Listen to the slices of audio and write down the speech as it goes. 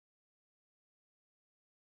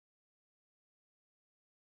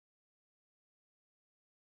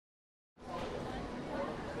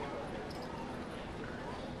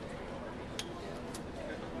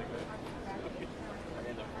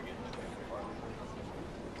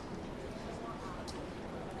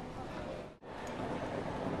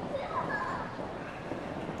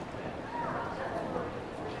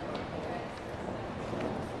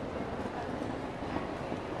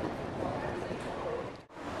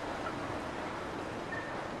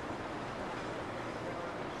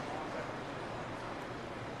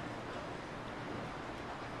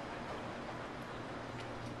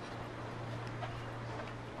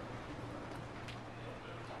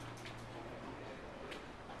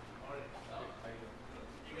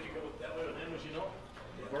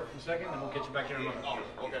a second, and we'll get you back here in a moment.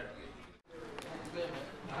 Oh, okay.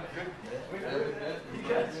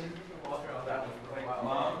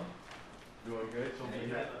 Mom, doing good. So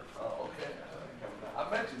oh, okay. I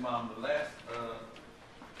met your mom the last.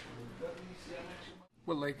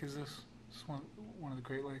 What lake is this? It's one of the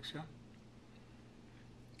Great Lakes, yeah?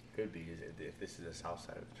 Could be if this is the south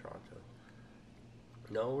side of Toronto.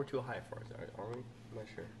 No, we're too high for it, aren't we? I'm not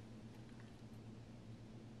sure.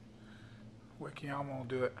 Wikiyama will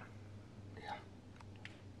do it. Yeah.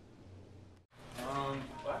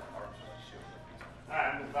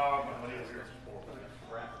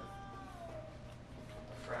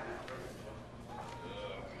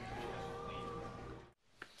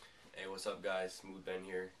 Hey, what's up, guys? Smooth Ben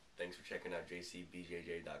here. Thanks for checking out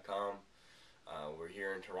jcbjj.com. We're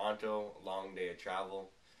here in Toronto. Long day of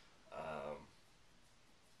travel.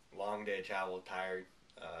 Tired.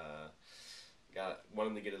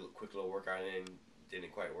 Wanted to get a quick little workout in.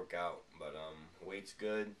 Didn't quite work out, but weight's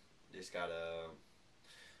good. Just gotta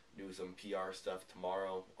do some PR stuff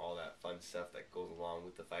tomorrow. All that fun stuff that goes along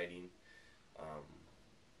with the fighting.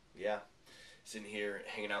 Yeah. Sitting here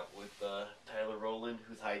hanging out with Tyler Rowland,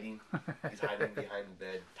 who's hiding. He's hiding behind the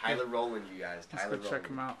bed. Tyler Rowland, you guys. Tyler Let's go check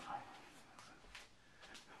him out.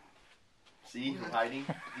 See, he's hiding.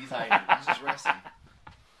 He's hiding. He's just resting.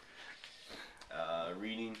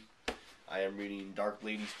 Reading. I am reading Dark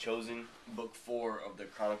Lady's Chosen, book 4 of the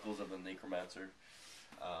Chronicles of the Necromancer.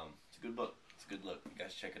 It's a good book. It's a good look. You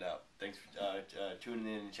guys check it out. Thanks for tuning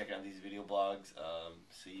in and checking out these video blogs.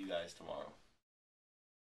 See you guys tomorrow.